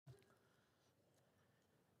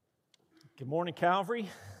Good morning, Calvary.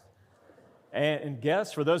 And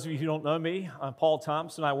guests, for those of you who don't know me, I'm Paul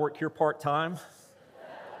Thompson. I work here part-time.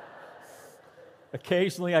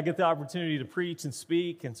 Occasionally, I get the opportunity to preach and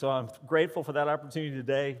speak, and so I'm grateful for that opportunity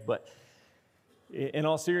today. But in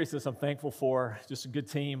all seriousness, I'm thankful for just a good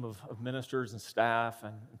team of ministers and staff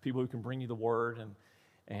and people who can bring you the Word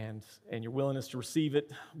and your willingness to receive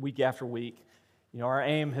it week after week. You know, our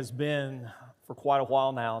aim has been for quite a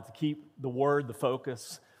while now to keep the Word the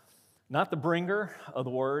focus. Not the bringer of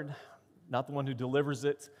the Word, not the one who delivers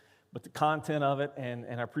it, but the content of it, and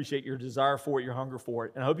I appreciate your desire for it, your hunger for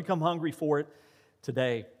it, and I hope you come hungry for it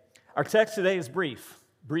today. Our text today is brief.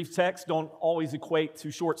 Brief texts don't always equate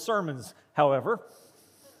to short sermons, however,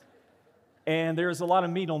 and there's a lot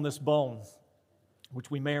of meat on this bone,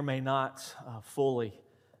 which we may or may not fully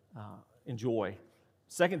enjoy.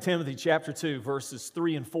 2 Timothy chapter 2, verses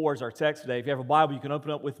 3 and 4 is our text today. If you have a Bible, you can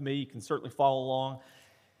open up with me. You can certainly follow along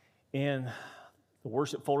in the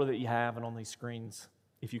worship folder that you have and on these screens,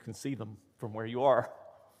 if you can see them from where you are.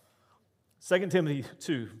 2 Timothy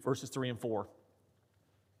 2, verses 3 and 4.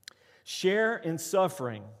 Share in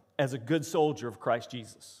suffering as a good soldier of Christ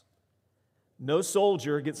Jesus. No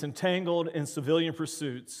soldier gets entangled in civilian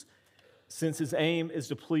pursuits, since his aim is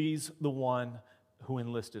to please the one who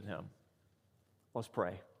enlisted him. Let's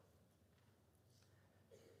pray.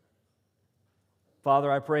 Father,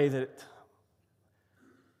 I pray that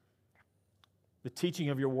the teaching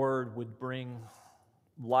of your word would bring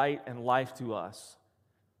light and life to us.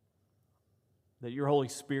 That your Holy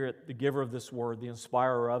Spirit, the giver of this word, the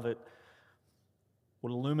inspirer of it,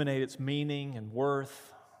 would illuminate its meaning and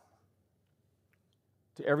worth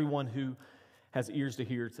to everyone who has ears to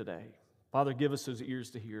hear today. Father, give us those ears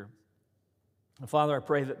to hear. And Father, I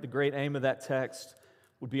pray that the great aim of that text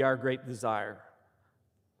would be our great desire.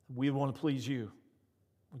 We want to please you.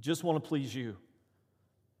 We just want to please you.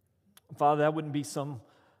 Father, that wouldn't be some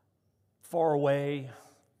faraway,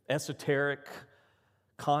 esoteric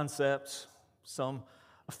concept, some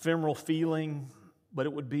ephemeral feeling, but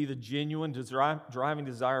it would be the genuine driving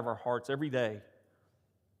desire of our hearts every day,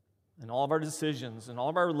 in all of our decisions, in all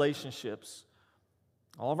of our relationships,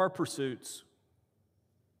 all of our pursuits.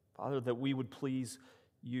 Father, that we would please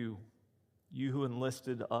you, you who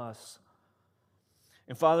enlisted us.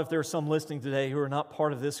 And Father, if there are some listening today who are not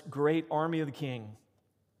part of this great army of the King,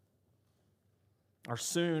 our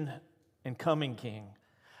soon and coming King,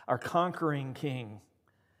 our conquering King.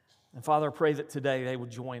 And Father, I pray that today they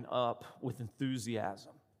would join up with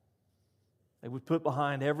enthusiasm. They would put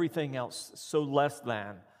behind everything else so less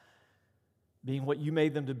than being what you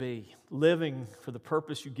made them to be, living for the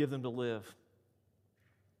purpose you give them to live.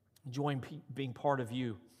 Join being part of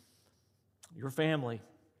you, your family,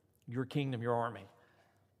 your kingdom, your army.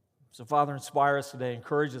 So Father, inspire us today,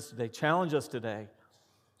 encourage us today, challenge us today,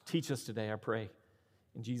 teach us today, I pray.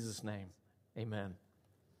 In Jesus' name, amen.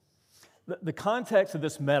 The context of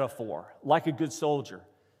this metaphor, like a good soldier,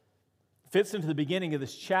 fits into the beginning of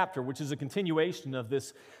this chapter, which is a continuation of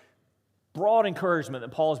this broad encouragement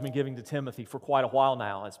that Paul has been giving to Timothy for quite a while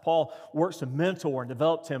now, as Paul works to mentor and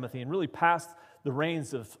develop Timothy and really pass the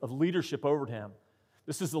reins of leadership over to him.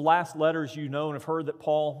 This is the last letters you know and have heard that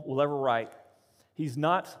Paul will ever write. He's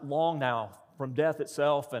not long now from death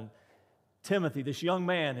itself, and Timothy, this young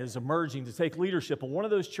man, is emerging to take leadership in one of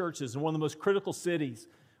those churches in one of the most critical cities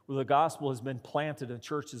where the gospel has been planted and the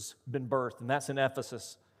church has been birthed, and that's in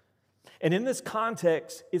Ephesus. And in this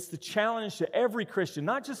context, it's the challenge to every Christian,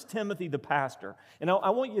 not just Timothy the pastor. And I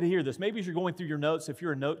want you to hear this. Maybe as you're going through your notes, if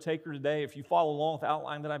you're a note taker today, if you follow along with the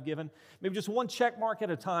outline that I've given, maybe just one check mark at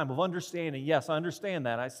a time of understanding. Yes, I understand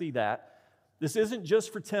that. I see that. This isn't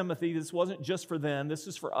just for Timothy. This wasn't just for them. This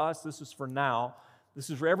is for us. This is for now. This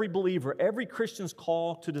is for every believer, every Christian's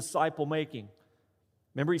call to disciple making.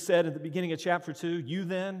 Remember he said at the beginning of chapter 2, you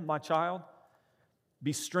then, my child,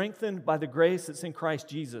 be strengthened by the grace that's in Christ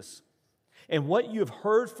Jesus. And what you have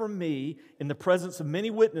heard from me in the presence of many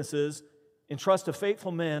witnesses, entrust to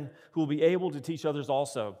faithful men who will be able to teach others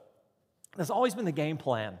also. That's always been the game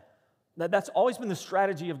plan. That's always been the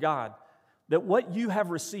strategy of God. That what you have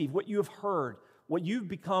received, what you have heard, what you've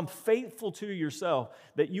become faithful to yourself,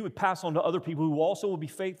 that you would pass on to other people who also will be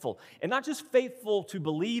faithful. And not just faithful to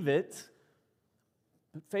believe it,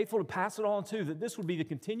 but faithful to pass it on too, that this would be the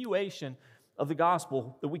continuation of the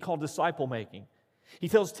gospel that we call disciple making. He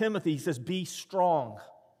tells Timothy, he says, be strong.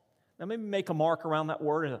 Now maybe make a mark around that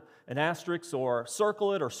word, an asterisk, or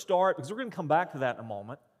circle it or star it, because we're going to come back to that in a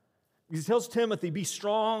moment. He tells Timothy, be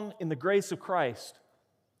strong in the grace of Christ.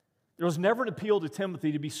 There was never an appeal to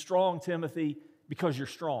Timothy to be strong, Timothy, because you're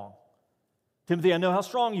strong. Timothy, I know how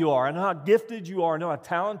strong you are. I know how gifted you are. I know how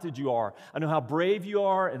talented you are. I know how brave you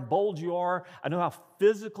are and bold you are. I know how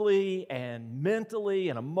physically and mentally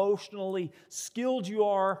and emotionally skilled you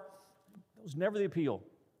are. That was never the appeal.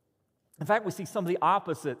 In fact, we see some of the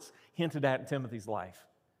opposites hinted at in Timothy's life.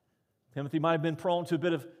 Timothy might have been prone to a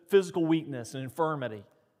bit of physical weakness and infirmity.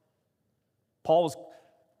 Paul was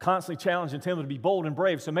constantly challenging Timothy to be bold and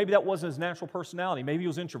brave, so maybe that wasn't his natural personality. Maybe he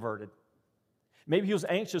was introverted. Maybe he was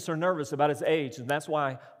anxious or nervous about his age, and that's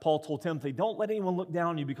why Paul told Timothy, don't let anyone look down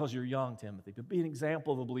on you because you're young, Timothy, but be an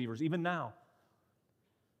example of the believers, even now.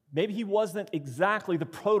 Maybe he wasn't exactly the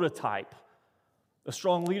prototype of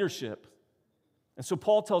strong leadership. And so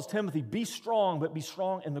Paul tells Timothy, be strong, but be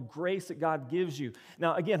strong in the grace that God gives you.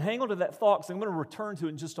 Now, again, hang on to that thought because I'm going to return to it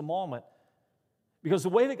in just a moment. Because the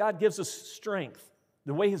way that God gives us strength,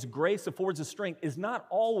 the way His grace affords us strength is not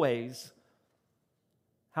always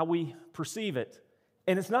how we perceive it.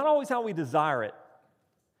 And it's not always how we desire it.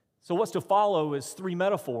 So what's to follow is three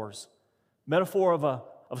metaphors. Metaphor of a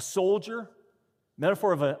soldier,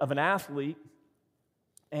 metaphor of an athlete,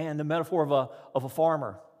 and the metaphor of a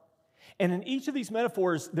farmer. And in each of these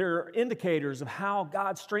metaphors, there are indicators of how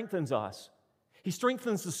God strengthens us. He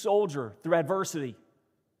strengthens the soldier through adversity.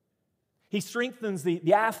 He strengthens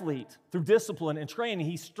the athlete through discipline and training.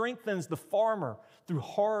 He strengthens the farmer through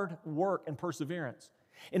hard work and perseverance.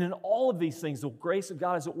 And in all of these things, the grace of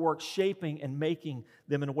God is at work shaping and making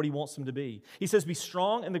them into what He wants them to be. He says, be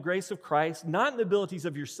strong in the grace of Christ, not in the abilities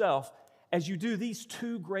of yourself, as you do these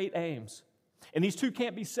two great aims. And these two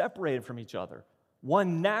can't be separated from each other.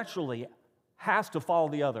 One naturally has to follow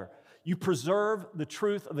the other. You preserve the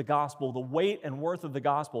truth of the gospel, the weight and worth of the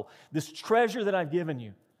gospel, this treasure that I've given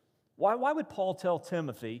you. Why would Paul tell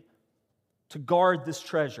Timothy to guard this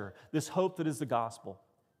treasure, this hope that is the gospel?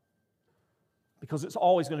 Because it's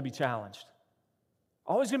always going to be challenged.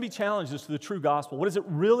 Always going to be challenged as to the true gospel. What does it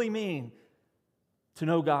really mean to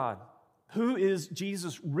know God? Who is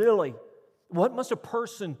Jesus really? What must a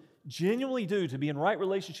person genuinely do to be in right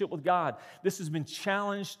relationship with God? This has been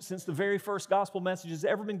challenged since the very first gospel message has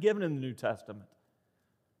ever been given in the New Testament.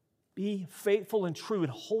 Be faithful and true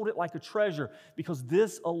and hold it like a treasure because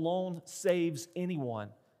this alone saves anyone.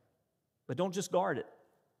 But don't just guard it.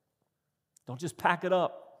 Don't just pack it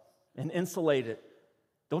up and insulate it.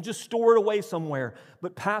 Don't just store it away somewhere,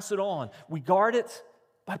 but pass it on. We guard it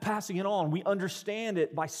by passing it on. We understand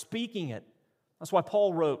it by speaking it. That's why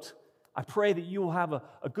Paul wrote, I pray that you will have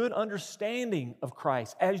a good understanding of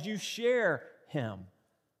Christ as you share Him.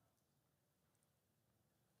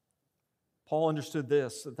 Paul understood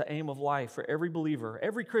this, that the aim of life for every believer,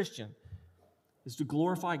 every Christian, is to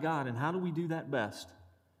glorify God. And how do we do that best?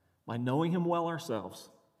 By knowing Him well ourselves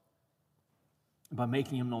and by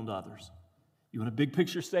making Him known to others. You want a big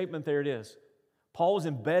picture statement? There it is. Paul was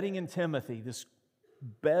embedding in Timothy this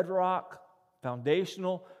bedrock,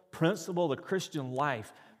 foundational principle of the Christian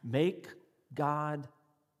life. Make God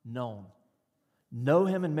known. Know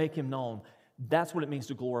Him and make Him known. That's what it means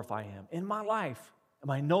to glorify Him. In my life, am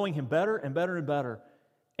I knowing Him better and better and better?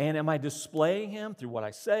 And am I displaying Him through what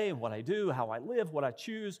I say and what I do, how I live, what I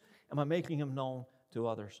choose? Am I making Him known to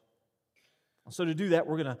others? So to do that,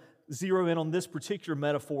 we're going to zero in on this particular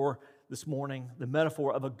metaphor this morning, the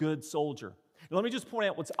metaphor of a good soldier. Now, let me just point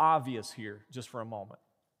out what's obvious here just for a moment.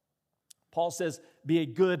 Paul says, be a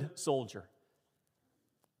good soldier.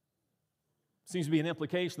 Seems to be an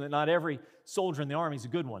implication that not every soldier in the army is a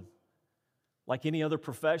good one. Like any other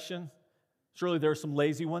profession, surely there are some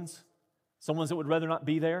lazy ones, some ones that would rather not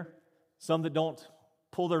be there, some that don't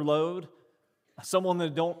pull their load, someone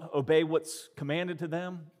that don't obey what's commanded to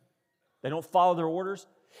them, they don't follow their orders.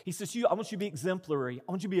 He says, I want you to be exemplary.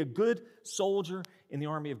 I want you to be a good soldier in the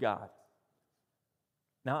army of God.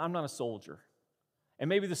 Now, I'm not a soldier. And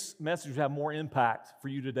maybe this message would have more impact for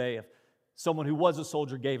you today if someone who was a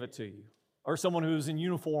soldier gave it to you, or someone who was in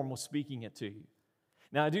uniform was speaking it to you.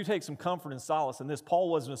 Now, I do take some comfort and solace in this.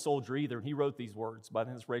 Paul wasn't a soldier either, and he wrote these words by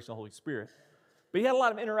the inspiration of the Holy Spirit. But he had a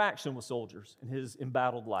lot of interaction with soldiers in his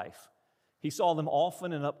embattled life. He saw them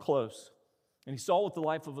often and up close, and he saw what the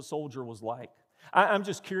life of a soldier was like. I'm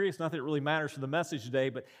just curious, not that it really matters for the message today,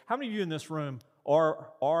 but how many of you in this room are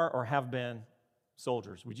or have been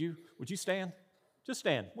soldiers? Would you stand? Just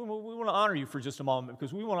stand. We want to honor you for just a moment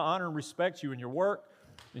because we want to honor and respect you in your work,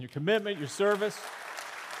 in your commitment, your service.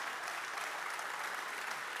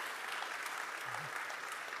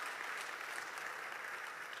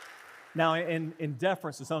 Now, in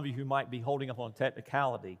deference to some of you who might be holding up on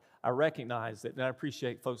technicality, I recognize that, and I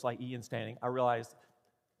appreciate folks like Ian standing. I realize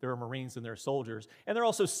there are Marines and there are soldiers, and there are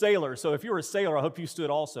also sailors. So if you were a sailor, I hope you stood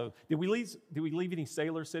also. Did we leave any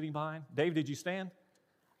sailors sitting behind? Dave, did you stand?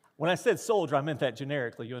 When I said soldier, I meant that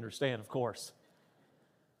generically, you understand, of course.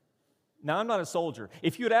 Now, I'm not a soldier.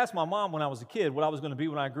 If you had asked my mom when I was a kid what I was going to be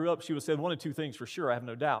when I grew up, she would have said one of two things for sure, I have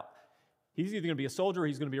no doubt. He's either going to be a soldier or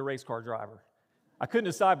he's going to be a race car driver. I couldn't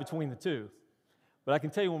decide between the two. But I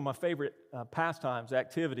can tell you one of my favorite pastimes,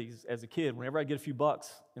 activities as a kid, whenever I get a few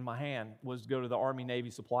bucks in my hand, was to go to the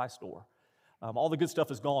Army-Navy supply store. All the good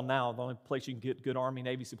stuff is gone now. The only place you can get good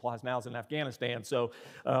Army-Navy supplies now is in Afghanistan. So,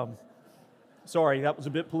 sorry, that was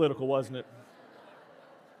a bit political, wasn't it?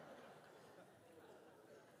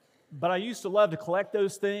 But I used to love to collect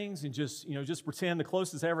those things and just pretend the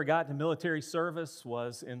closest I ever got to military service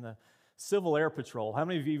was in the Civil Air Patrol. How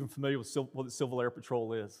many of you are even familiar with what the Civil Air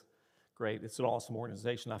Patrol is? Great. It's an awesome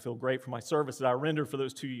organization. I feel great for my service that I rendered for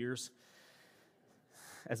those 2 years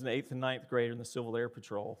as an 8th and 9th grader in the Civil Air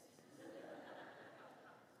Patrol.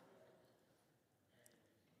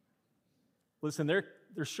 Listen,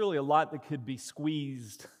 there's surely a lot that could be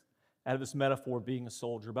squeezed out of this metaphor of being a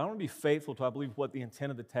soldier, but I want to be faithful to, I believe, what the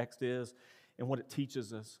intent of the text is and what it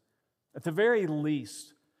teaches us. At the very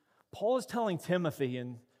least, Paul is telling Timothy,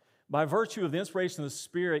 and by virtue of the inspiration of the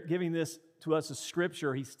Spirit giving this to us as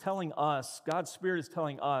Scripture, he's telling us, God's Spirit is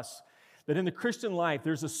telling us, that in the Christian life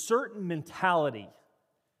there's a certain mentality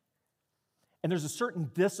and there's a certain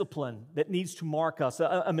discipline that needs to mark us,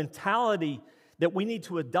 a mentality that we need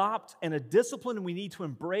to adopt and a discipline we need to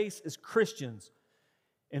embrace as Christians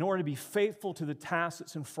in order to be faithful to the task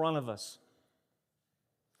that's in front of us.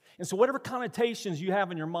 And so whatever connotations you have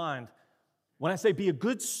in your mind, when I say be a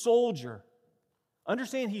good soldier,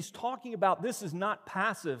 understand he's talking about this is not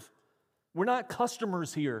passive. We're not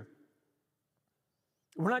customers here.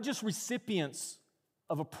 We're not just recipients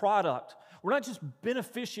of a product. We're not just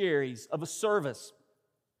beneficiaries of a service.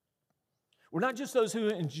 We're not just those who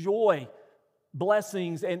enjoy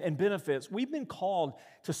blessings and benefits. We've been called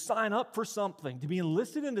to sign up for something, to be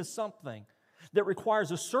enlisted into something that requires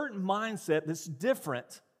a certain mindset that's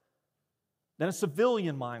different than a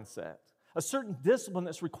civilian mindset, a certain discipline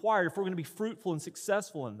that's required if we're going to be fruitful and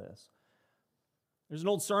successful in this. There's an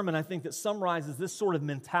old sermon, I think, that summarizes this sort of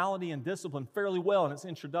mentality and discipline fairly well in its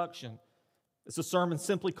introduction. It's a sermon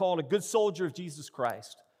simply called A Good Soldier of Jesus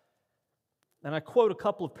Christ. And I quote a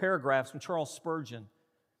couple of paragraphs from Charles Spurgeon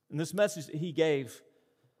in this message that he gave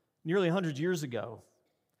nearly 100 years ago.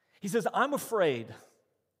 He says, I'm afraid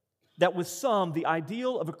that with some, the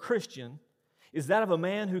ideal of a Christian is that of a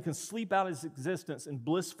man who can sleep out his existence in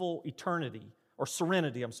blissful eternity, or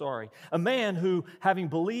serenity, a man who, having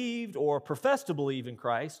believed or professed to believe in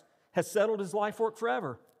Christ, has settled his life work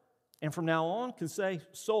forever, and from now on can say,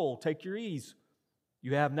 soul, take your ease.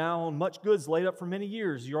 You have now much goods laid up for many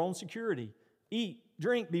years, your own security. Eat,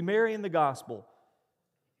 drink, be merry in the gospel.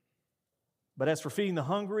 But as for feeding the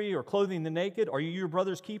hungry or clothing the naked, are you your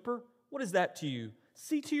brother's keeper? What is that to you?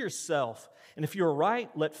 See to yourself. And if you're right,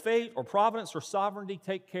 let fate or providence or sovereignty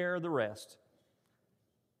take care of the rest.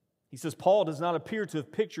 He says, Paul does not appear to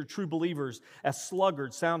have pictured true believers as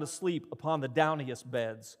sluggards sound asleep upon the downiest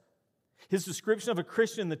beds. His description of a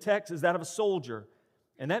Christian in the text is that of a soldier.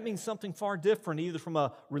 And that means something far different, either from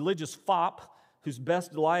a religious fop whose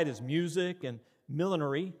best delight is music and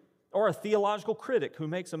millinery, or a theological critic who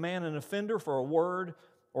makes a man an offender for a word,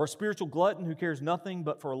 or a spiritual glutton who cares nothing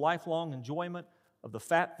but for a lifelong enjoyment of the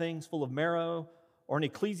fat things full of marrow, or an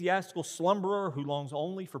ecclesiastical slumberer who longs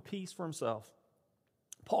only for peace for himself.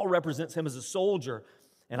 Paul represents him as a soldier,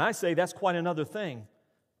 and I say that's quite another thing.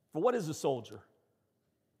 For what is a soldier?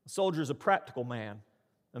 A soldier is a practical man,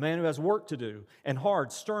 a man who has work to do, and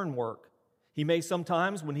hard, stern work. He may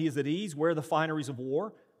sometimes, when he is at ease, wear the fineries of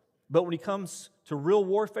war, but when he comes to real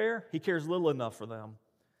warfare, he cares little enough for them.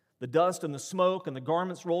 The dust and the smoke and the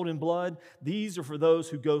garments rolled in blood, these are for those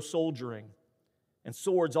who go soldiering. And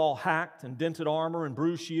swords all hacked and dented armor and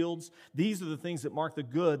bruised shields, these are the things that mark the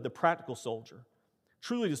good, the practical soldier.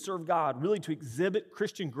 Truly to serve God, really to exhibit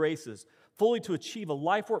Christian graces, fully to achieve a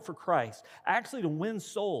life work for Christ, actually to win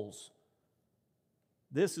souls.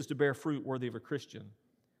 This is to bear fruit worthy of a Christian.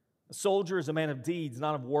 A soldier is a man of deeds,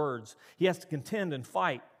 not of words. He has to contend and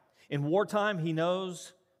fight. In wartime, he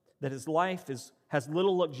knows that his life has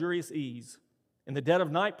little luxurious ease. In the dead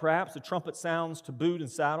of night, perhaps, the trumpet sounds to boot and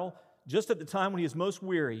saddle, just at the time when he is most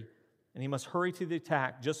weary, and he must hurry to the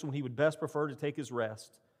attack just when he would best prefer to take his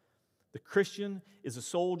rest. The Christian is a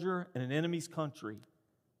soldier in an enemy's country,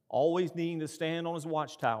 always needing to stand on his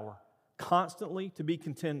watchtower, constantly to be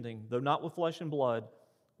contending, though not with flesh and blood,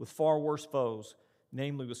 with far worse foes,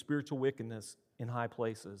 namely with spiritual wickedness in high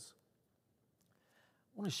places.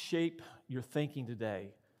 I want to shape your thinking today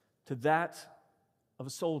to that of a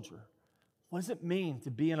soldier. What does it mean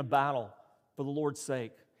to be in a battle for the Lord's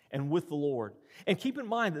sake? and with the Lord. And keep in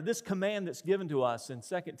mind that this command that's given to us in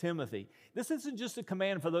 2 Timothy, this isn't just a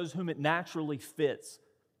command for those whom it naturally fits,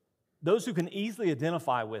 those who can easily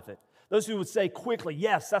identify with it, those who would say quickly,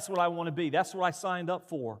 yes, that's what I want to be, that's what I signed up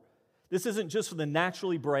for. This isn't just for the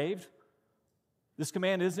naturally brave. This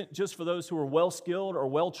command isn't just for those who are well-skilled or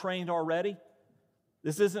well-trained already.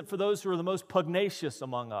 This isn't for those who are the most pugnacious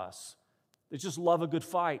among us, that just love a good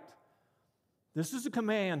fight. This is a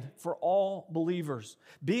command for all believers.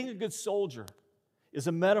 Being a good soldier is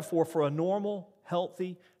a metaphor for a normal,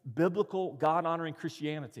 healthy, biblical, God-honoring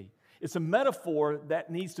Christianity. It's a metaphor that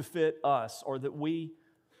needs to fit us, or that we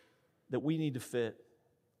need to fit.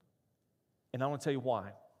 And I want to tell you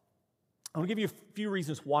why. I want to give you a few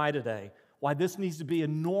reasons why today, why this needs to be a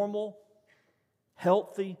normal,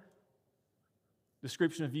 healthy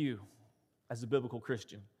description of you as a biblical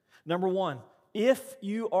Christian. Number one, if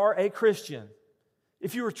you are a Christian,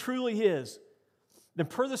 if you are truly His, then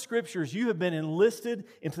per the Scriptures, you have been enlisted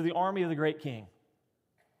into the army of the great King.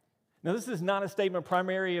 Now, this is not a statement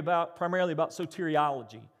primarily about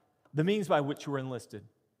soteriology, the means by which you were enlisted.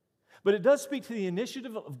 But it does speak to the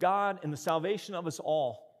initiative of God and the salvation of us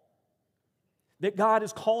all. That God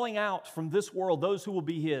is calling out from this world those who will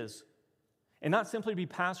be His, and not simply to be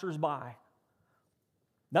passers-by,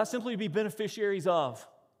 not simply to be beneficiaries of,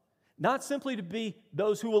 not simply to be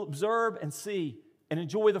those who will observe and see and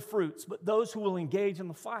enjoy the fruits, but those who will engage in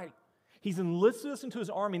the fight. He's enlisted us into His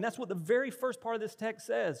army, and that's what the very first part of this text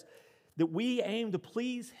says, that we aim to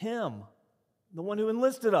please Him, the one who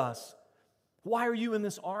enlisted us. Why are you in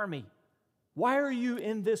this army? Why are you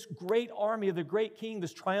in this great army of the great King,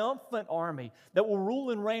 this triumphant army that will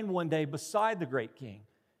rule and reign one day beside the great King?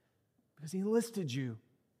 Because He enlisted you,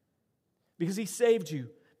 because He saved you,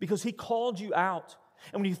 because He called you out.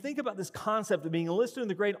 And when you think about this concept of being enlisted in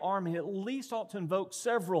the great army, it at least ought to invoke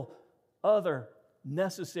several other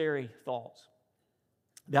necessary thoughts.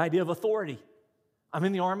 The idea of authority. I'm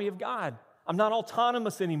in the army of God. I'm not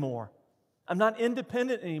autonomous anymore. I'm not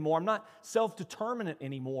independent anymore. I'm not self-determinate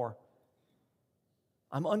anymore.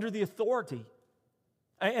 I'm under the authority.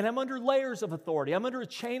 And I'm under layers of authority. I'm under a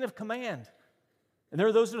chain of command. And there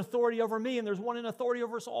are those in authority over me, and there's one in authority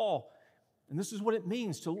over us all. And this is what it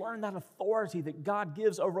means to learn that authority that God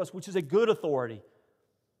gives over us, which is a good authority,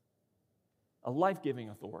 a life-giving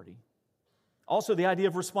authority. Also, the idea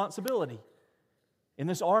of responsibility. In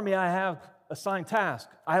this army, I have assigned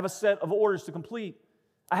tasks. I have a set of orders to complete.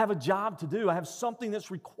 I have a job to do. I have something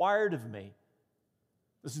that's required of me.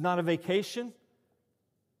 This is not a vacation.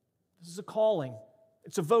 This is a calling.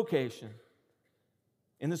 It's a vocation.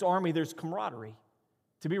 In this army, there's camaraderie.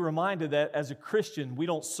 To be reminded that as a Christian, we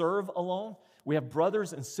don't serve alone. We have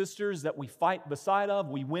brothers and sisters that we fight beside of,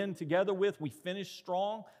 we win together with, we finish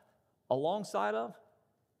strong alongside of.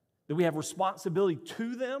 That we have responsibility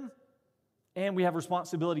to them, and we have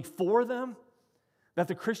responsibility for them. That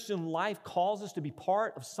the Christian life calls us to be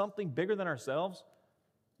part of something bigger than ourselves.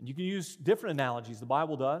 And you can use different analogies, the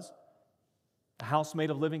Bible does. A house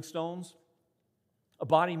made of living stones, a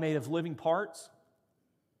body made of living parts,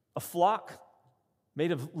 a flock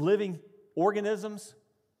made of living organisms,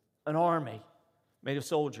 an army made of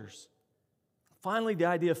soldiers. Finally, the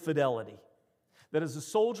idea of fidelity. That as a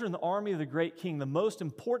soldier in the army of the great King, the most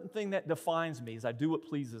important thing that defines me is I do what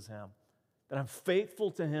pleases Him. That I'm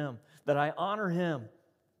faithful to Him, that I honor Him,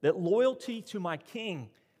 that loyalty to my King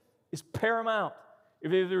is paramount.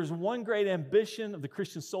 If there's one great ambition of the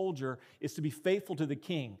Christian soldier, it's to be faithful to the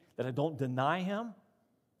King, that I don't deny Him,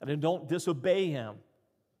 that I don't disobey Him,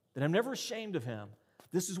 that I'm never ashamed of Him.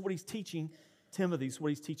 This is what He's teaching Timothy, this is what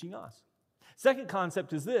He's teaching us. Second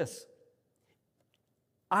concept is this: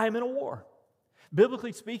 I am in a war.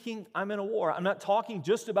 Biblically speaking, I'm in a war. I'm not talking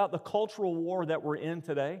just about the cultural war that we're in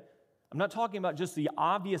today. I'm not talking about just the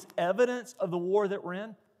obvious evidence of the war that we're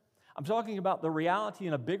in. I'm talking about the reality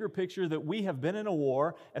in a bigger picture that we have been in a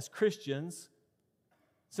war as Christians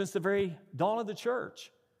since the very dawn of the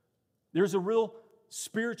church. There's a real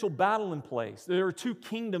spiritual battle in place. There are two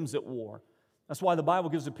kingdoms at war. That's why the Bible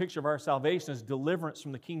gives a picture of our salvation as deliverance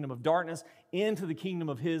from the kingdom of darkness into the kingdom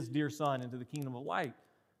of His dear Son, into the kingdom of light.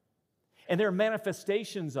 And there are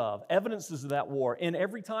manifestations of, evidences of that war in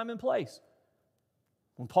every time and place.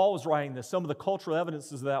 When Paul was writing this, some of the cultural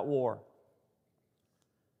evidences of that war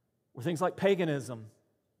were things like paganism,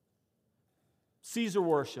 Caesar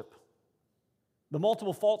worship, the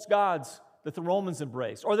multiple false gods that the Romans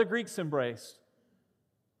embraced, or the Greeks embraced,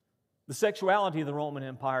 the sexuality of the Roman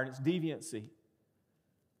Empire and its deviancy,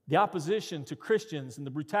 the opposition to Christians and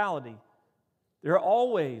the brutality. There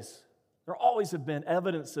always have been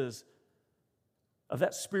evidences of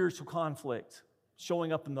that spiritual conflict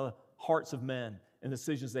showing up in the hearts of men in the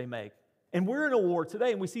decisions they make. And we're in a war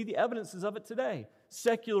today, and we see the evidences of it today.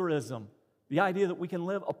 Secularism, the idea that we can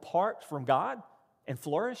live apart from God and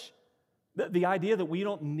flourish, the idea that we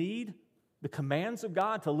don't need the commands of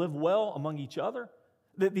God to live well among each other,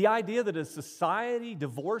 the idea that a society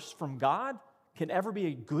divorced from God can ever be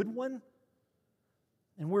a good one.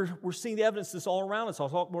 And we're seeing the evidence of this all around us. I'll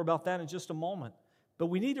talk more about that in just a moment. But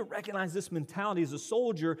we need to recognize this mentality as a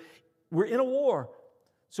soldier. We're in a war,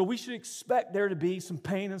 so we should expect there to be some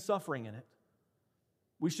pain and suffering in it.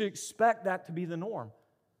 We should expect that to be the norm.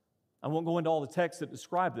 I won't go into all the texts that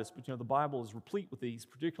describe this, but the Bible is replete with these,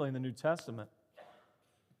 particularly in the New Testament,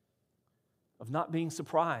 of not being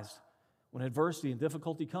surprised when adversity and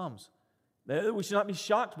difficulty comes. We should not be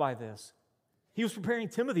shocked by this. He was preparing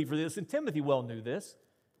Timothy for this, and Timothy well knew this.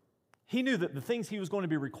 He knew that the things he was going to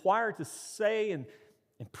be required to say and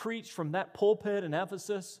preach from that pulpit in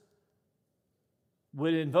Ephesus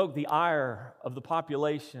would invoke the ire of the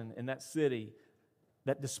population in that city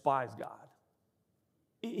that despised God.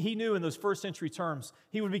 He knew in those first century terms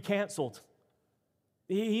he would be canceled.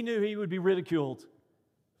 He knew he would be ridiculed.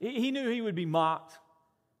 He knew he would be mocked.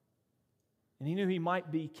 And he knew he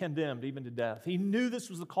might be condemned even to death. He knew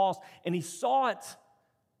this was the cost, and he saw it.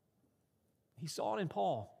 He saw it in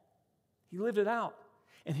Paul. He lived it out.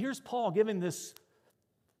 And here's Paul giving this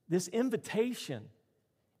invitation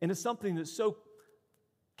into something that's so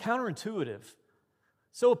counterintuitive,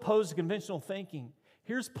 so opposed to conventional thinking.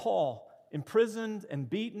 Here's Paul, imprisoned and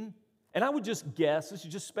beaten. And I would just guess, this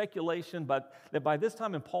is just speculation, but that by this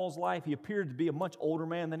time in Paul's life, he appeared to be a much older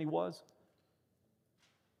man than he was.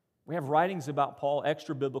 We have writings about Paul,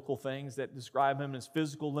 extra biblical things that describe him as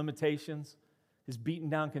physical limitations, his beaten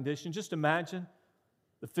down condition. Just imagine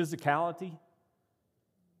the physicality,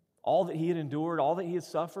 all that he had endured, all that he had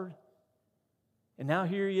suffered. And now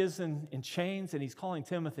here he is in chains, and he's calling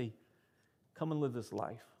Timothy, come and live this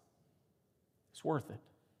life. It's worth it.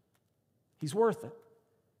 He's worth it.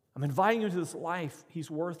 I'm inviting you to this life.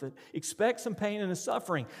 He's worth it. Expect some pain and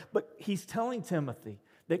suffering. But he's telling Timothy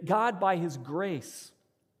that God, by his grace,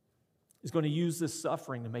 is going to use this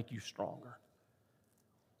suffering to make you stronger.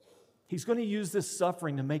 He's going to use this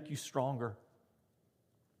suffering to make you stronger.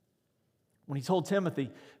 When he told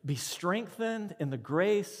Timothy, be strengthened in the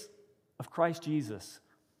grace of Christ Jesus,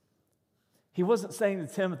 he wasn't saying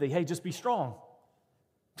to Timothy, hey, just be strong.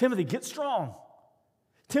 Timothy, get strong.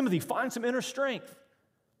 Timothy, find some inner strength.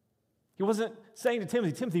 He wasn't saying to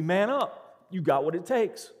Timothy, Timothy, man up. You got what it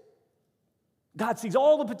takes. God sees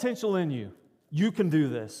all the potential in you. You can do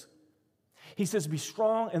this. He says, be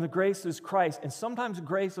strong in the grace of Christ. And sometimes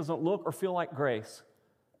grace doesn't look or feel like grace.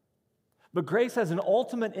 But grace has an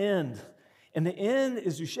ultimate end. And the end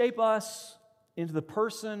is to shape us into the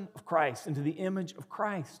person of Christ, into the image of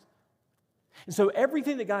Christ. And so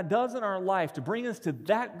everything that God does in our life to bring us to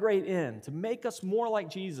that great end, to make us more like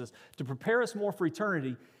Jesus, to prepare us more for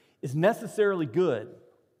eternity, is necessarily good.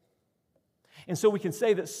 And so we can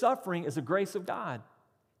say that suffering is a grace of God.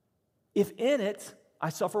 If in it I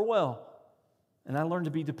suffer well, and I learn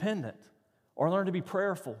to be dependent, or I learn to be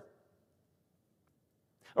prayerful,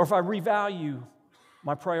 or if I revalue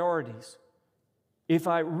my priorities, if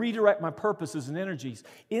I redirect my purposes and energies,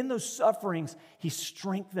 in those sufferings, he's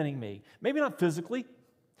strengthening me. Maybe not physically.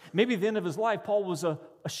 Maybe at the end of his life, Paul was a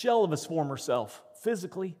shell of his former self,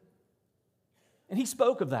 physically. And he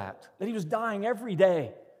spoke of that he was dying every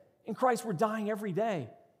day. In Christ, we're dying every day.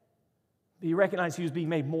 But he recognized he was being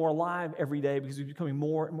made more alive every day because he was becoming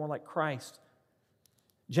more and more like Christ.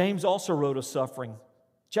 James also wrote of suffering.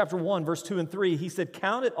 Chapter 1, verse 2 and 3, he said,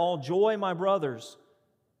 count it all joy, my brothers,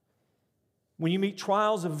 when you meet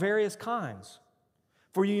trials of various kinds.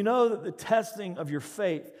 For you know that the testing of your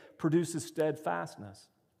faith produces steadfastness.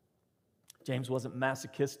 James wasn't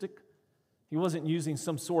masochistic. He wasn't using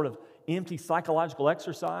some sort of empty psychological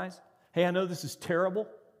exercise. Hey, I know this is terrible.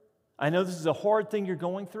 I know this is a hard thing you're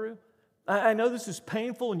going through. I know this is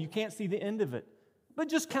painful and you can't see the end of it. But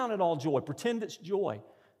just count it all joy. Pretend it's joy.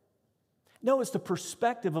 No, it's the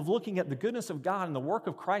perspective of looking at the goodness of God and the work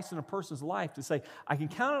of Christ in a person's life to say, I can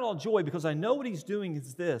count it all joy because I know what he's doing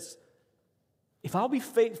is this. If I'll be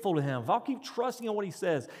faithful to him, if I'll keep trusting in what he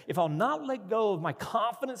says, if I'll not let go of my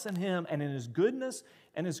confidence in him and in his goodness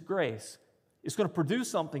and his grace, it's going to produce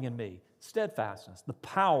something in me. Steadfastness, the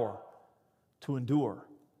power to endure.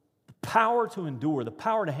 The power to endure, the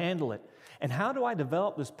power to handle it. And how do I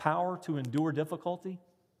develop this power to endure difficulty?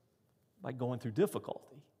 By going through difficulty.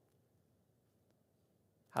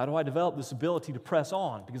 How do I develop this ability to press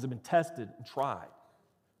on? Because I've been tested and tried.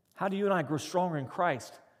 How do you and I grow stronger in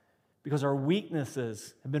Christ? Because our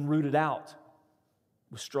weaknesses have been rooted out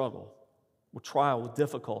with struggle, with trial, with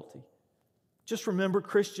difficulty. Just remember,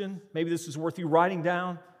 Christian, maybe this is worth you writing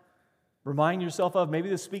down, remind yourself of, maybe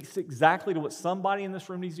this speaks exactly to what somebody in this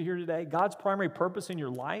room needs to hear today. God's primary purpose in your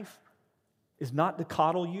life is not to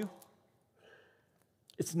coddle you.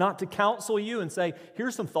 It's not to counsel you and say,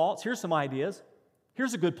 here's some thoughts, here's some ideas,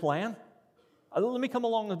 here's a good plan. Let me come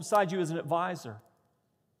along beside you as an advisor.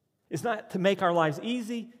 It's not to make our lives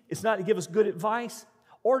easy. It's not to give us good advice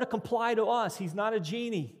or to comply to us. He's not a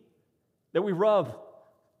genie that we rub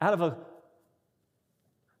out of a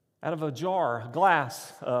jar, a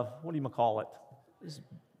glass, what do you call it?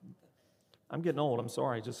 I'm getting old, I'm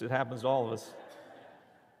sorry, it happens to all of us.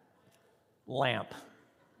 Lamp,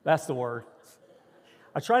 that's the word.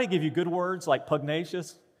 I try to give you good words like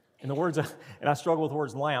pugnacious, and I struggle with the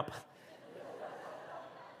words lamp.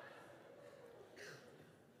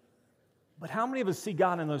 But how many of us see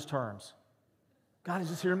God in those terms? God is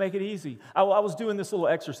just here to make it easy. I was doing this little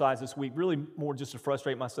exercise this week, really more just to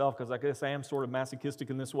frustrate myself, because I guess I am sort of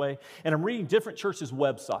masochistic in this way. And I'm reading different churches'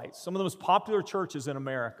 websites, some of the most popular churches in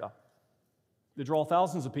America. They draw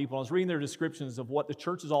thousands of people. I was reading their descriptions of what the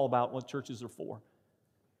church is all about, what churches are for.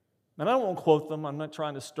 And I don't want to quote them. I'm not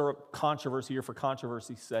trying to stir up controversy here for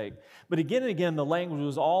controversy's sake. But again and again, the language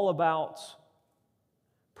was all about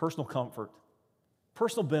personal comfort,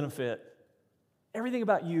 personal benefit, everything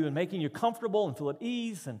about you and making you comfortable and feel at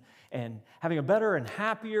ease and having a better and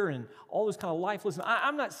happier and all this kind of life. Listen,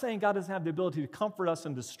 I'm not saying God doesn't have the ability to comfort us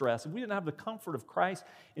in distress. If we didn't have the comfort of Christ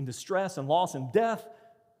in distress and loss and death,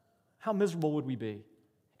 how miserable would we be?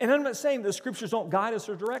 And I'm not saying the Scriptures don't guide us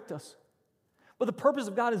or direct us. But the purpose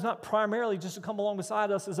of God is not primarily just to come along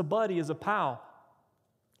beside us as a buddy, as a pal.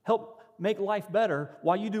 Help make life better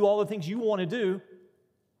while you do all the things you want to do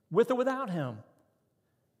with or without Him.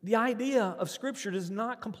 The idea of Scripture does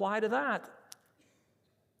not comply to that.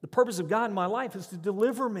 The purpose of God in my life is to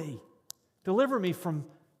deliver me from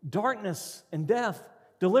darkness and death,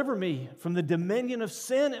 deliver me from the dominion of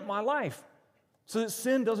sin in my life so that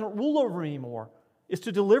sin doesn't rule over me anymore. It's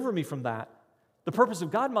to deliver me from that. The purpose of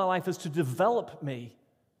God in my life is to develop me.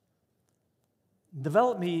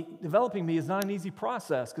 Developing me is not an easy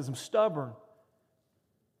process because I'm stubborn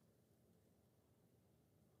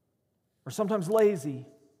or sometimes lazy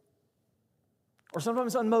or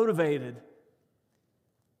sometimes unmotivated.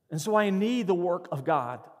 And so I need the work of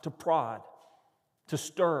God to prod, to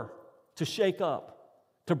stir, to shake up,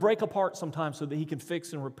 to break apart sometimes so that He can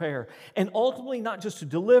fix and repair. And ultimately not just to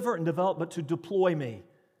deliver and develop, but to deploy me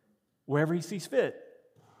wherever He sees fit,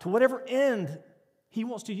 to whatever end He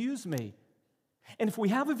wants to use me. And if we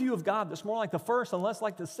have a view of God that's more like the first and less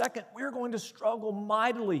like the second, we're going to struggle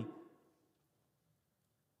mightily.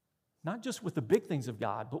 Not just with the big things of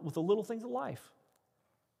God, but with the little things of life.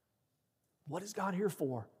 What is God here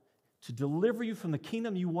for? To deliver you from the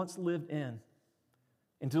kingdom you once lived in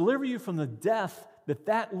and deliver you from the death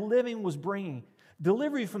that living was bringing.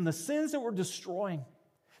 Deliver you from the sins that were destroying.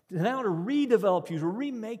 Now to redevelop you, to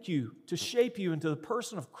remake you, to shape you into the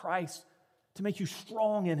person of Christ, to make you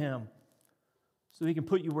strong in Him so He can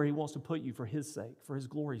put you where He wants to put you for His sake, for His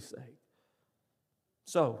glory's sake.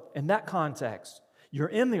 So, in that context, you're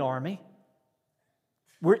in the army.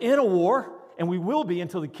 We're in a war, and we will be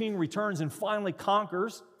until the King returns and finally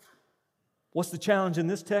conquers. What's the challenge in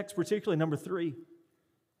this text, particularly number 3?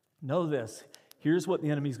 Know this. Here's what the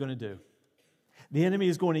enemy is going to do. The enemy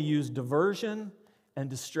is going to use diversion and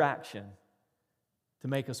distraction to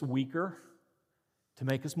make us weaker, to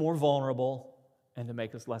make us more vulnerable, and to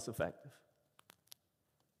make us less effective.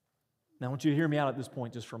 Now, I want you to hear me out at this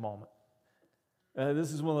point just for a moment.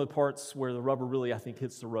 This is one of the parts where the rubber really, I think,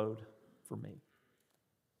 hits the road for me.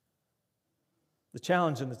 The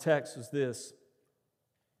challenge in the text is this.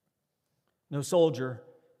 No soldier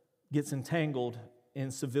gets entangled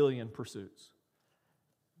in civilian pursuits.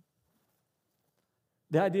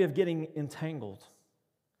 The idea of getting entangled.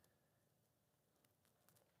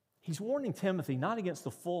 He's warning Timothy not against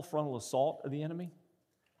the full frontal assault of the enemy.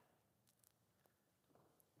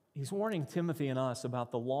 He's warning Timothy and us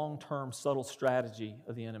about the long-term subtle strategy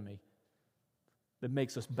of the enemy that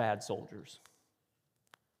makes us bad soldiers,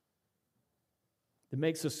 that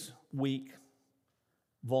makes us weak,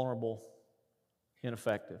 vulnerable,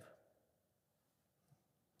 ineffective.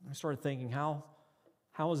 I started thinking, how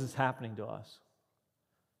is this happening to us?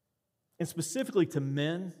 And specifically to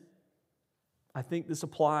men, I think this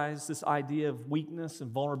applies, this idea of weakness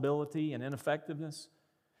and vulnerability and ineffectiveness,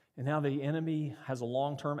 and how the enemy has a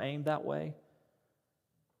long-term aim that way.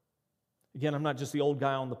 Again, I'm not just the old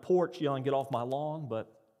guy on the porch yelling, "Get off my lawn,"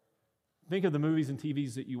 but think of the movies and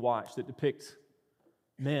TVs that you watch that depict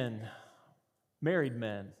men, married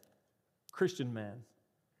men, Christian men,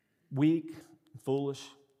 weak,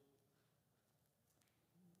 foolish,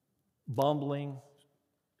 bumbling,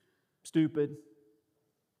 stupid.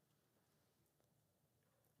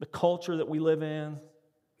 The culture that we live in,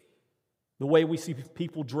 the way we see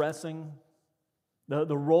people dressing,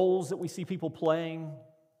 the roles that we see people playing,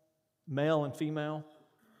 male and female,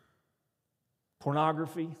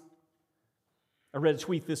 pornography. I read a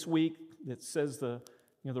tweet this week that says the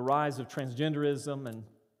rise of transgenderism and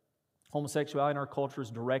homosexuality in our culture is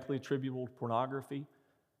directly attributable to pornography.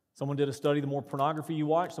 Someone did a study: the more pornography you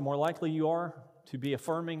watch, the more likely you are to be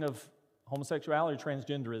affirming of homosexuality or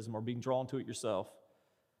transgenderism or being drawn to it yourself.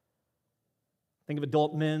 Think of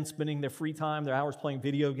adult men spending their free time, their hours playing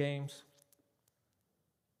video games.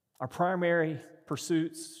 Our primary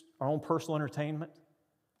pursuits, our own personal entertainment.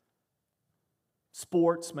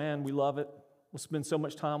 Sports, man, we love it. We'll spend so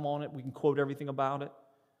much time on it. We can quote everything about it.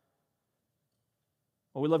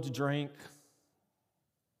 Well, we love to drink.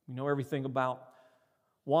 We know everything about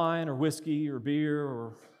wine or whiskey or beer,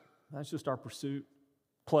 or that's just our pursuit.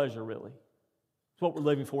 Pleasure, really. It's what we're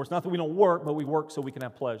living for. It's not that we don't work, but we work so we can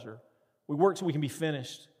have pleasure. We work so we can be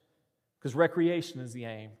finished, because recreation is the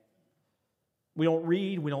aim. We don't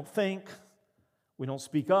read, we don't think, we don't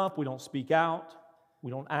speak up, we don't speak out, we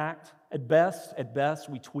don't act. At best,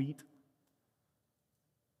 we tweet.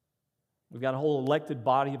 We've got a whole elected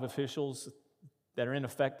body of officials that are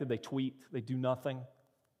ineffective. They tweet, they do nothing.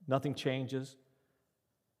 Nothing changes.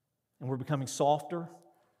 And we're becoming softer.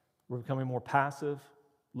 We're becoming more passive,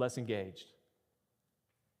 less engaged.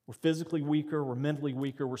 We're physically weaker, we're mentally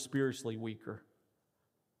weaker, we're spiritually weaker.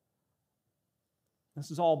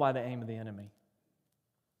 This is all by the aim of the enemy.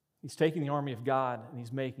 He's taking the army of God and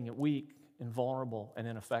he's making it weak and vulnerable and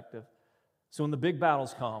ineffective. So when the big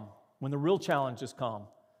battles come, when the real challenges come,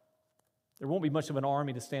 there won't be much of an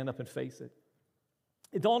army to stand up and face it.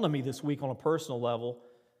 It dawned on me this week on a personal level.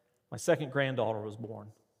 My second granddaughter was born.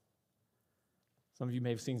 Some of you may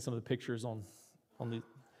have seen some of the pictures on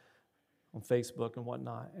Facebook and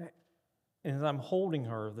whatnot. And as I'm holding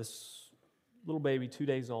her, this little baby, 2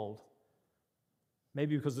 days old,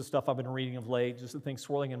 maybe because of the stuff I've been reading of late, just the things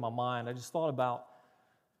swirling in my mind, I just thought about,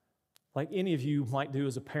 like any of you might do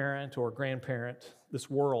as a parent or a grandparent, this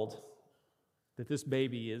world that this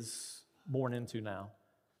baby is born into now.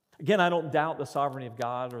 Again, I don't doubt the sovereignty of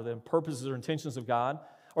God or the purposes or intentions of God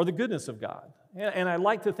or the goodness of God. And I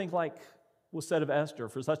like to think like was said of Esther,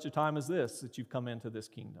 for such a time as this, that you've come into this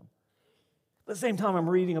kingdom. At the same time, I'm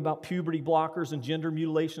reading about puberty blockers and gender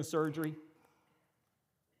mutilation surgery,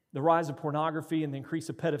 the rise of pornography and the increase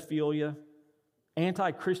of pedophilia,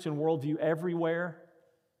 anti-Christian worldview everywhere.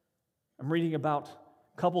 I'm reading about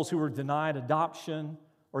couples who were denied adoption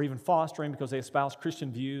or even fostering because they espouse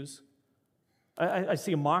Christian views. I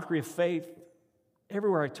see a mockery of faith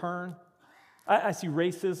everywhere I turn. I see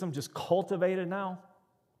racism just cultivated now.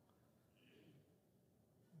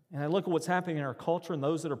 And I look at what's happening in our culture and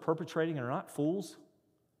those that are perpetrating and are not fools.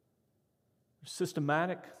 They're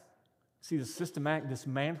systematic. I see the systematic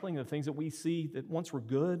dismantling of the things that we see that once were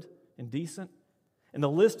good and decent. And the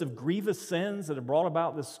list of grievous sins that have brought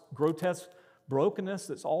about this grotesque brokenness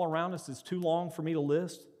that's all around us is too long for me to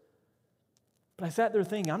list. But I sat there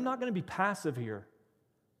thinking, I'm not going to be passive here.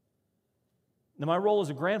 Now, my role as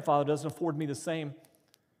a grandfather doesn't afford me the same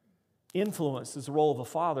influence as the role of a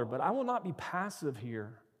father, but I will not be passive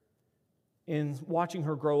here in watching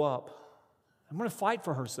her grow up. I'm going to fight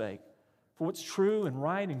for her sake, for what's true and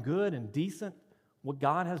right and good and decent, what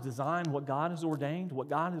God has designed, what God has ordained, what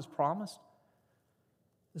God has promised.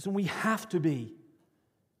 Listen, we have to be.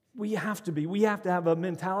 We have to have a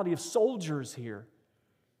mentality of soldiers here.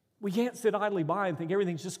 We can't sit idly by and think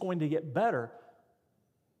everything's just going to get better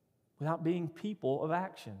without being people of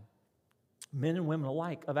action, men and women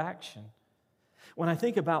alike of action. When I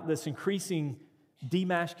think about this increasing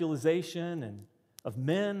demasculization and of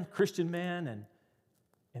men, Christian men,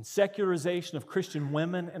 and secularization of Christian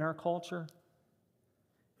women in our culture,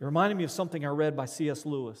 it reminded me of something I read by C.S.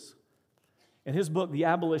 Lewis in his book, The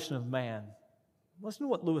Abolition of Man. Listen to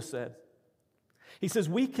what Lewis said. He says,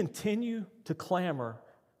 "We continue to clamor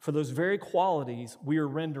for those very qualities we are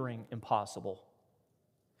rendering impossible.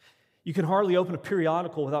 You can hardly open a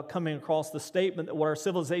periodical without coming across the statement that what our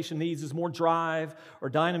civilization needs is more drive or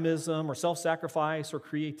dynamism or self-sacrifice or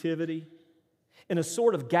creativity. In a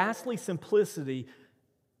sort of ghastly simplicity,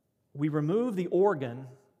 we remove the organ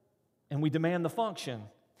and we demand the function.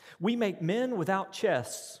 We make men without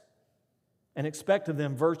chests and expect of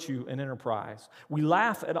them virtue and enterprise. We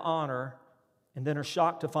laugh at honor and then are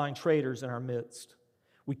shocked to find traitors in our midst.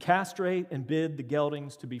 We castrate and bid the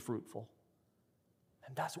geldings to be fruitful."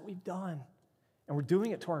 And that's what we've done. And we're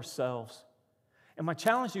doing it to ourselves. And my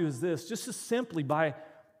challenge to you is this, just as simply by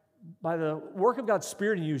by the work of God's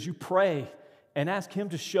Spirit in you, as you pray and ask Him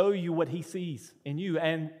to show you what He sees in you,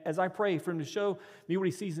 and as I pray for Him to show me what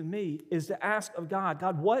He sees in me, is to ask of God,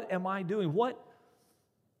 God, what am I doing? What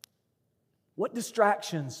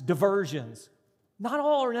distractions, diversions, not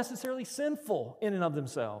all are necessarily sinful in and of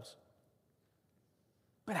themselves,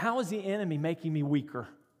 but how is the enemy making me weaker?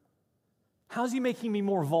 How is he making me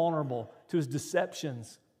more vulnerable to his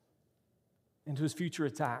deceptions and to his future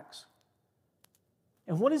attacks?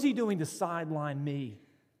 And what is he doing to sideline me,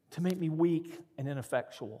 to make me weak and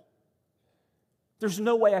ineffectual? There's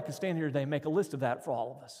no way I could stand here today and make a list of that for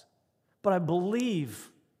all of us. But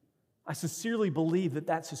I sincerely believe that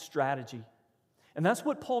that's his strategy. And that's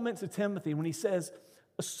what Paul meant to Timothy when he says,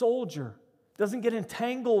 a soldier doesn't get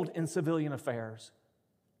entangled in civilian affairs.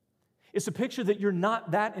 It's a picture that you're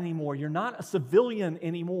not that anymore. You're not a civilian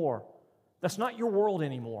anymore. That's not your world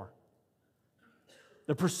anymore.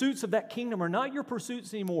 The pursuits of that kingdom are not your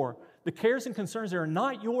pursuits anymore. The cares and concerns there are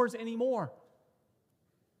not yours anymore.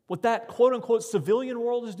 What that quote-unquote civilian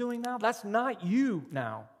world is doing now, that's not you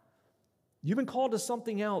now. You've been called to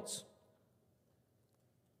something else.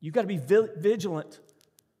 You've got to be vigilant,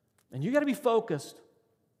 and you've got to be focused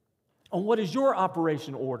on what is your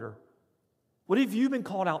operation order. What have you been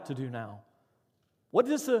called out to do now? What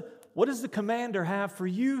does the commander have for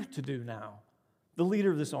you to do now, the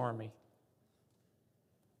leader of this army?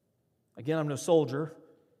 Again, I'm no soldier,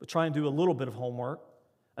 but try and do a little bit of homework.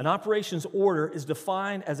 An operations order is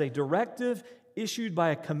defined as a directive issued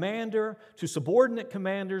by a commander to subordinate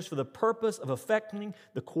commanders for the purpose of effecting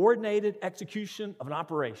the coordinated execution of an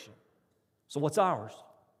operation. So what's ours?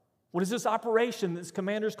 What is this operation that this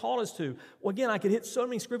commander's called us to? Well, again, I could hit so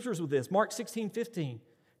many scriptures with this. Mark 16:15.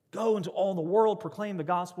 Go into all the world, proclaim the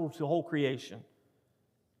gospel to the whole creation.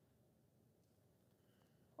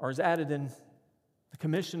 Or is added in the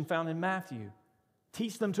commission found in Matthew.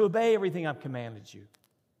 Teach them to obey everything I've commanded you.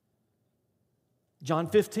 John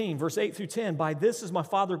 15, verse 8 through 10. By this is my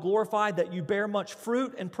Father glorified, that you bear much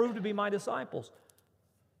fruit and prove to be my disciples.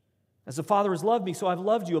 As the Father has loved me, so I've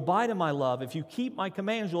loved you. Abide in my love. If you keep my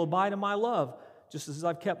commands, you'll abide in my love, just as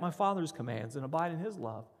I've kept my Father's commands and abide in his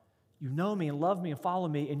love. You know me and love me and follow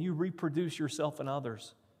me, and you reproduce yourself in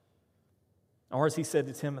others. Or as he said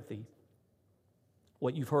to Timothy,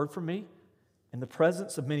 what you've heard from me in the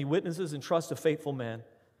presence of many witnesses and trust of faithful men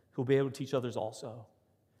who will be able to teach others also.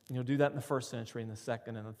 And you'll do that in the first century, in the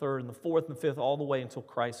second, and the third, and the fourth, and the fifth, all the way until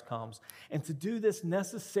Christ comes. And to do this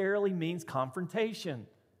necessarily means confrontation.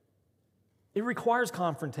 It requires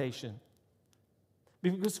confrontation.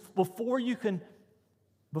 Because before you can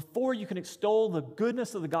extol the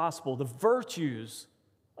goodness of the gospel, the virtues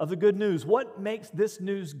of the good news, what makes this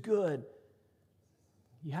news good,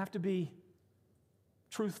 you have to be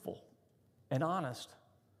truthful and honest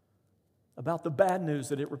about the bad news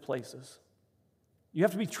that it replaces. You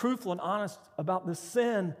have to be truthful and honest about the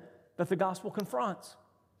sin that the gospel confronts,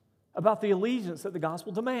 about the allegiance that the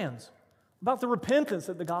gospel demands, about the repentance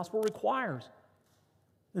that the gospel requires.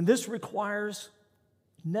 And this requires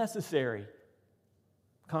necessary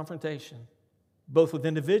confrontation, both with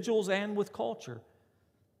individuals and with culture.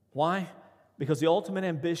 Why? Because the ultimate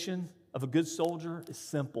ambition of a good soldier is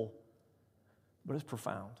simple, but it's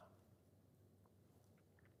profound.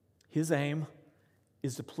 His aim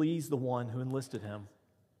is to please the one who enlisted him.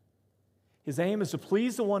 His aim is to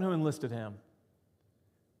please the one who enlisted him.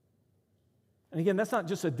 And again, that's not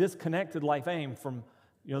just a disconnected life aim from,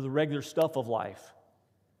 the regular stuff of life.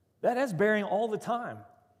 That has bearing all the time.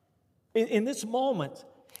 In this moment,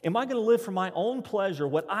 am I going to live for my own pleasure,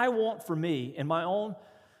 what I want for me, and my own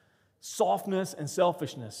softness and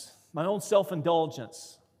selfishness, my own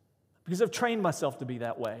self-indulgence? Because I've trained myself to be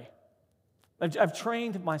that way. I've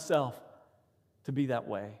trained myself to be that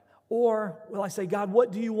way. Or will I say, God,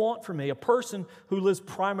 what do you want from me? A person who lives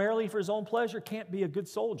primarily for his own pleasure can't be a good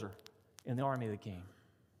soldier in the army of the King.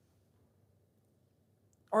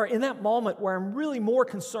 Or in that moment where I'm really more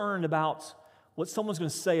concerned about what someone's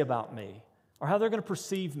going to say about me, or how they're going to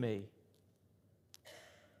perceive me,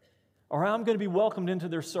 or how I'm going to be welcomed into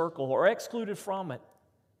their circle or excluded from it.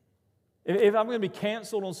 If I'm going to be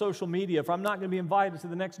canceled on social media, if I'm not going to be invited to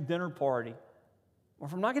the next dinner party, or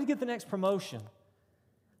if I'm not going to get the next promotion,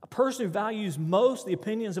 a person who values most the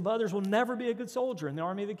opinions of others will never be a good soldier in the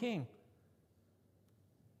army of the King.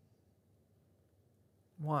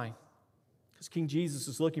 Why? Because King Jesus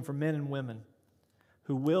is looking for men and women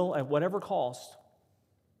who will, at whatever cost,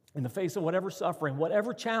 in the face of whatever suffering,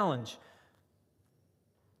 whatever challenge,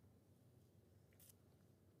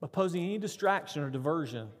 opposing any distraction or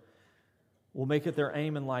diversion, will make it their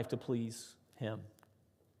aim in life to please Him.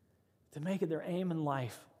 To make it their aim in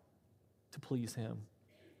life to please Him.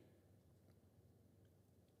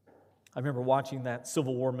 I remember watching that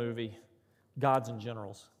Civil War movie, Gods and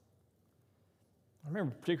Generals. I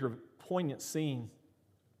remember a particular poignant scene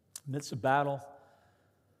amidst a battle.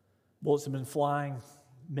 Bullets had been flying,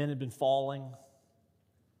 men had been falling,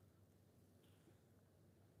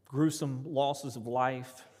 gruesome losses of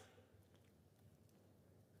life.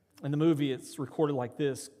 In the movie, it's recorded like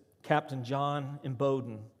this. Captain John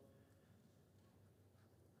Imboden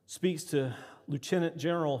speaks to Lieutenant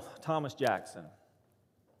General Thomas Jackson.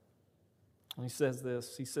 And he says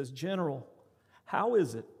this. He says, "General, how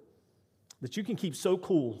is it that you can keep so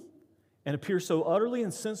cool and appear so utterly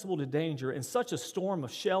insensible to danger and such a storm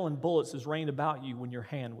of shell and bullets has rained about you when your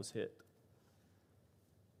hand was hit?"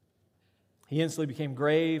 He instantly became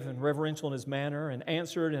grave and reverential in his manner and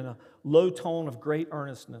answered in a low tone of great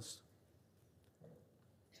earnestness,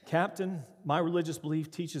 "Captain, my religious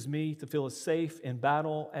belief teaches me to feel as safe in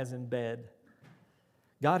battle as in bed.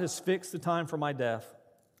 God has fixed the time for my death.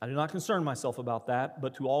 I do not concern myself about that,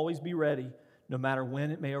 but to always be ready, no matter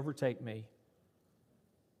when it may overtake me."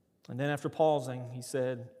 And then after pausing, he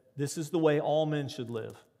said, "This is the way all men should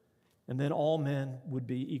live, and then all men would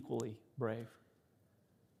be equally brave."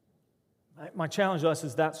 My challenge to us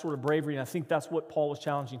is that sort of bravery, and I think that's what Paul was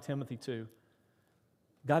challenging Timothy to.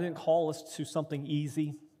 God didn't call us to something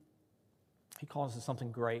easy. He called us to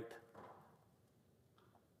something great.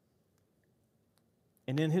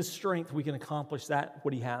 And in His strength, we can accomplish that,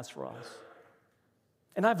 what He has for us.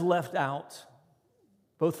 And I've left out,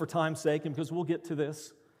 both for time's sake and because we'll get to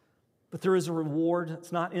this, but there is a reward.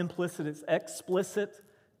 It's not implicit, it's explicit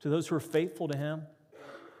to those who are faithful to Him.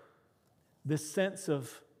 This sense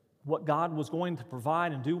of what God was going to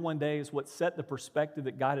provide and do one day is what set the perspective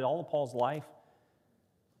that guided all of Paul's life.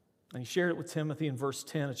 And he shared it with Timothy in verse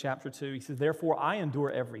 10 of chapter 2. He says, "Therefore I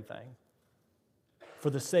endure everything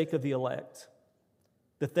for the sake of the elect,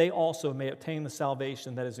 that they also may obtain the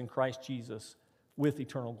salvation that is in Christ Jesus with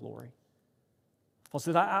eternal glory." Paul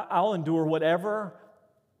said, I'll endure whatever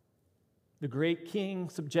the great King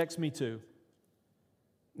subjects me to.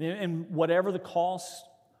 And whatever the cost,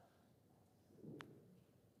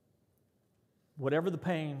 whatever the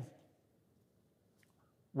pain,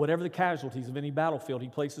 whatever the casualties of any battlefield He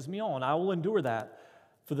places me on, I will endure that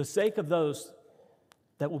for the sake of those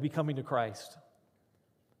that will be coming to Christ.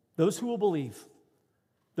 Those who will believe,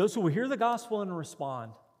 those who will hear the gospel and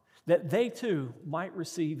respond, that they too might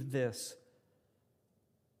receive this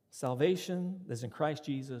salvation that is in Christ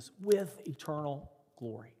Jesus with eternal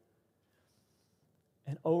glory.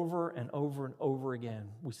 And over and over and over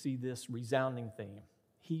again, we see this resounding theme.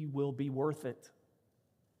 He will be worth it.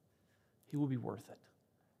 He will be worth it.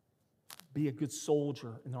 Be a good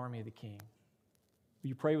soldier in the army of the King. Will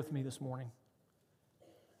you pray with me this morning?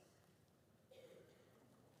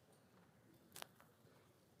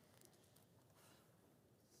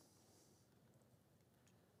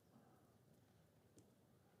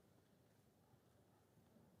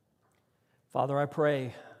 Father, I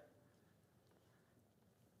pray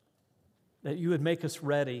that You would make us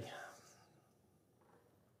ready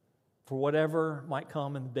for whatever might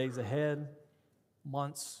come in the days ahead,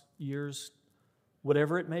 months, years,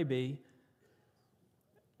 whatever it may be,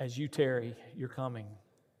 as You tarry, You're coming.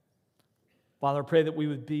 Father, I pray that we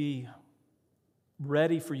would be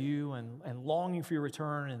ready for You and longing for Your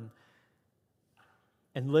return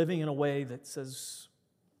and living in a way that says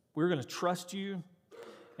we're going to trust You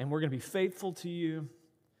and we're going to be faithful to You.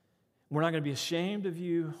 We're not going to be ashamed of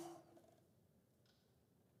You.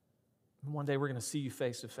 And one day we're going to see You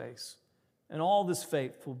face to face. And all this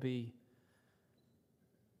faith will be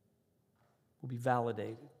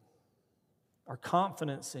validated. Our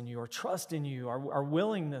confidence in You, our trust in You, our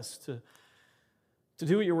willingness to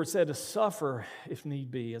do what Your word said, to suffer if need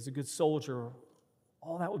be, as a good soldier,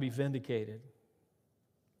 all that will be vindicated.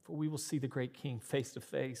 For we will see the great King face to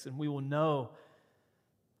face, and we will know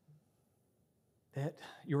that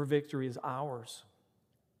Your victory is ours.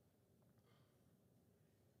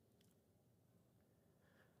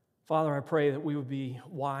 Father, I pray that we would be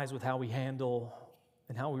wise with how we handle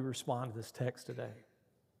and how we respond to this text today.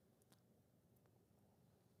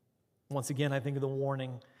 Once again, I think of the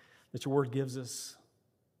warning that Your word gives us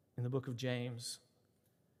in the book of James,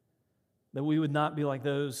 that we would not be like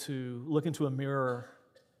those who look into a mirror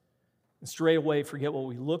and straight away forget what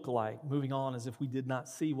we look like, moving on as if we did not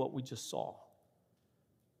see what we just saw.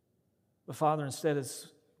 But Father, instead, as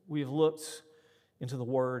we have looked into the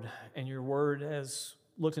Word, and Your Word has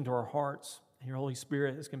looked into our hearts, and Your Holy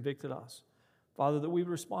Spirit has convicted us, Father, that we would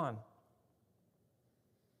respond.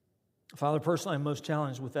 Father, personally, I'm most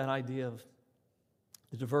challenged with that idea of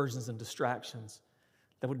the diversions and distractions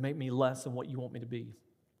that would make me less than what You want me to be.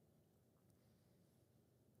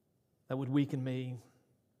 that would weaken me,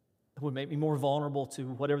 that would make me more vulnerable to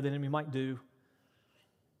whatever the enemy might do,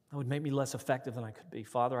 that would make me less effective than I could be.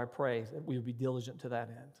 Father, I pray that we would be diligent to that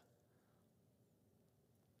end.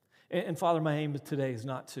 And Father, my aim today is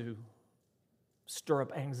not to stir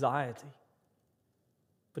up anxiety,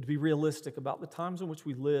 but to be realistic about the times in which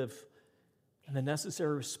we live and the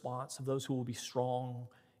necessary response of those who will be strong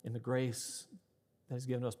in the grace that is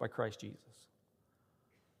given us by Christ Jesus.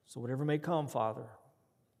 So whatever may come, Father,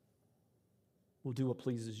 we'll do what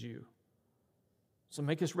pleases you. So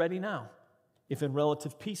make us ready now. If in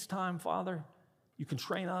relative peacetime, Father, you can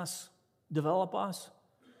train us, develop us,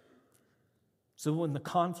 so when the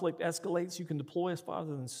conflict escalates, you can deploy us,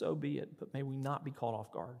 Father, then so be it. But may we not be caught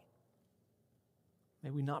off guard. May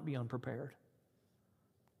we not be unprepared.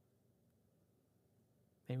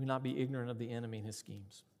 May we not be ignorant of the enemy and his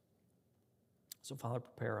schemes. So, Father,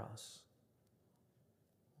 prepare us.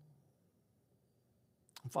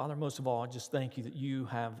 And Father, most of all, I just thank you that you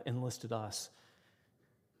have enlisted us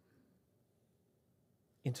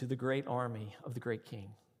into the great army of the great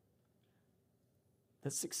King.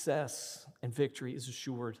 That success and victory is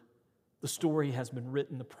assured. The story has been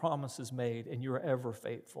written, the promise is made, and you are ever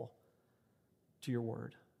faithful to your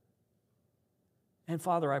word. And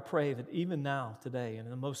Father, I pray that even now, today, in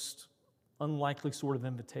the most unlikely sort of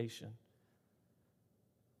invitation,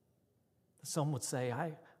 some would say,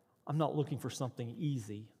 I'm not looking for something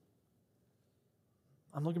easy.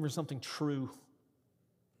 I'm looking for something true.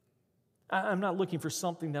 I'm not looking for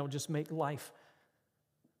something that would just make life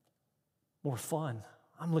more fun.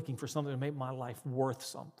 I'm looking for something to make my life worth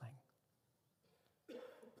something.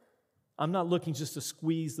 I'm not looking just to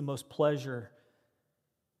squeeze the most pleasure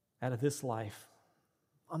out of this life.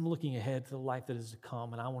 I'm looking ahead to the life that is to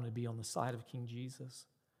come, and I want to be on the side of King Jesus.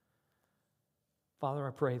 Father,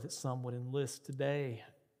 I pray that some would enlist today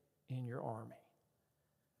in your army,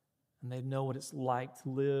 and they'd know what it's like to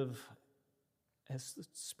live as the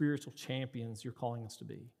spiritual champions you're calling us to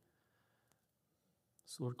be.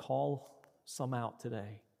 So Lord, call some out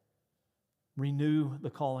today. Renew the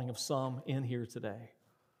calling of some in here today.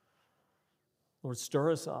 Lord,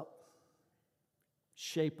 stir us up,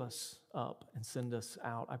 shape us up, and send us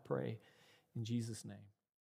out, I pray, in Jesus' name.